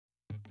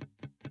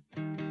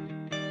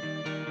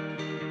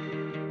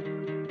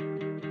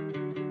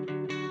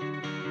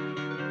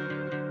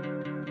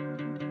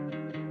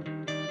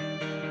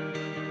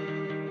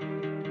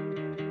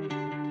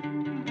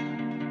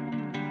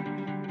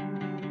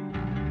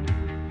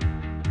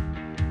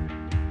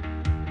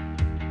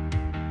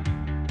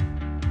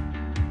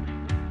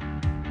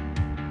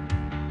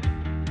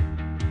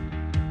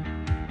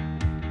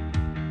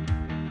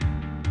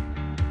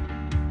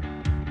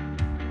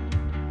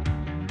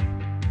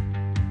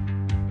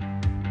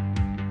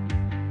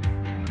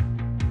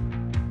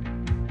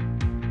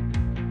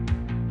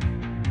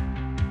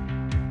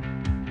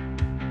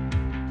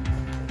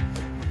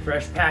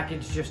Fresh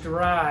package just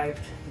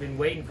arrived. Been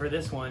waiting for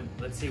this one.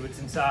 Let's see what's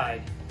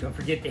inside. Don't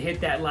forget to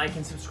hit that like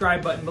and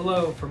subscribe button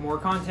below for more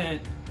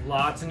content.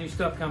 Lots of new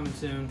stuff coming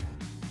soon.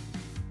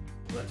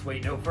 Let's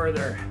wait no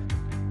further.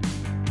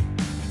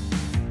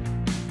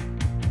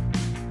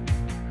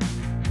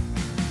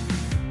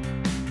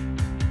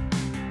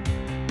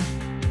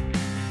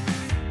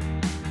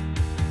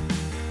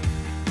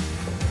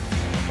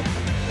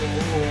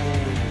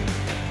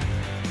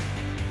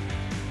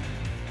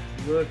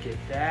 Look at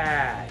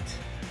that.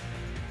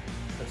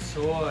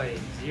 Hosoi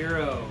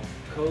Zero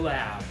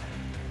collab.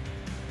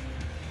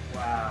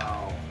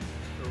 Wow.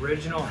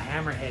 Original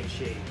Hammerhead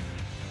shape.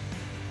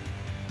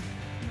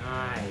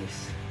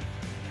 Nice.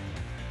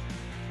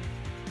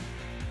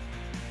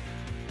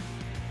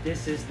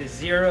 This is the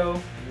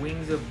Zero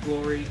Wings of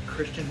Glory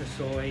Christian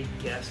Hosoi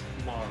guest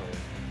model.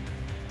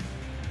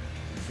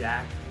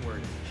 Exact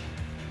wordage.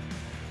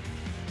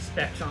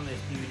 Specs on this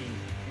beauty.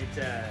 It's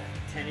a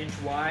 10-inch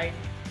wide.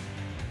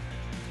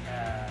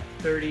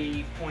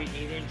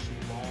 30.8-inch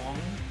long.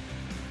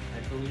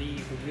 I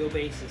believe the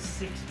wheelbase is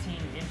 16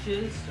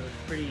 inches, so it's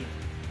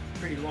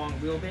pretty long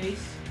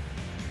wheelbase.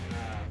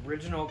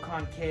 Original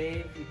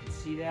concave, you can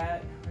see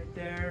that right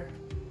there.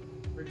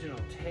 Original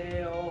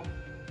tail.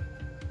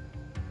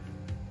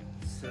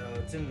 So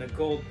it's in the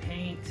gold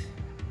paint.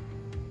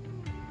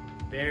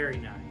 Very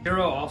nice.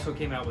 Zero also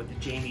came out with the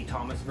Jamie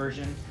Thomas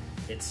version.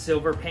 It's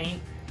silver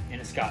paint, and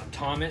it's got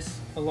Thomas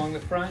along the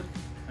front.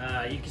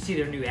 You can see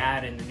their new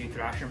ad in the new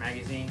Thrasher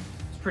magazine.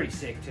 It's pretty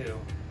sick too.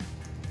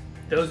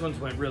 Those ones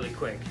went really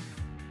quick.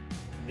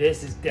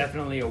 This is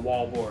definitely a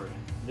wall board.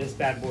 This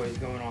bad boy is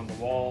going on the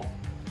wall.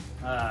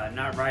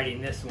 Not riding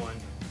this one.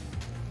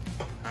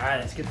 All right,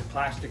 let's get the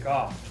plastic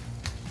off.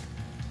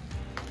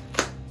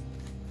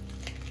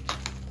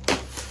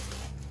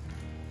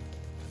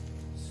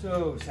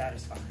 So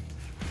satisfying.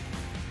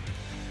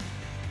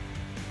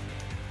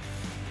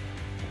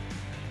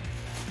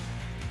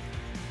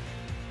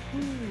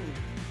 Whew.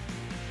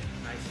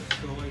 Nice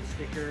Hosoi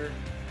sticker.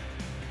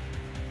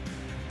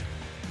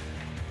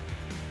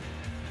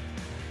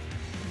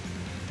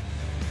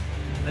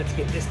 Let's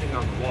get this thing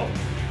on the wall.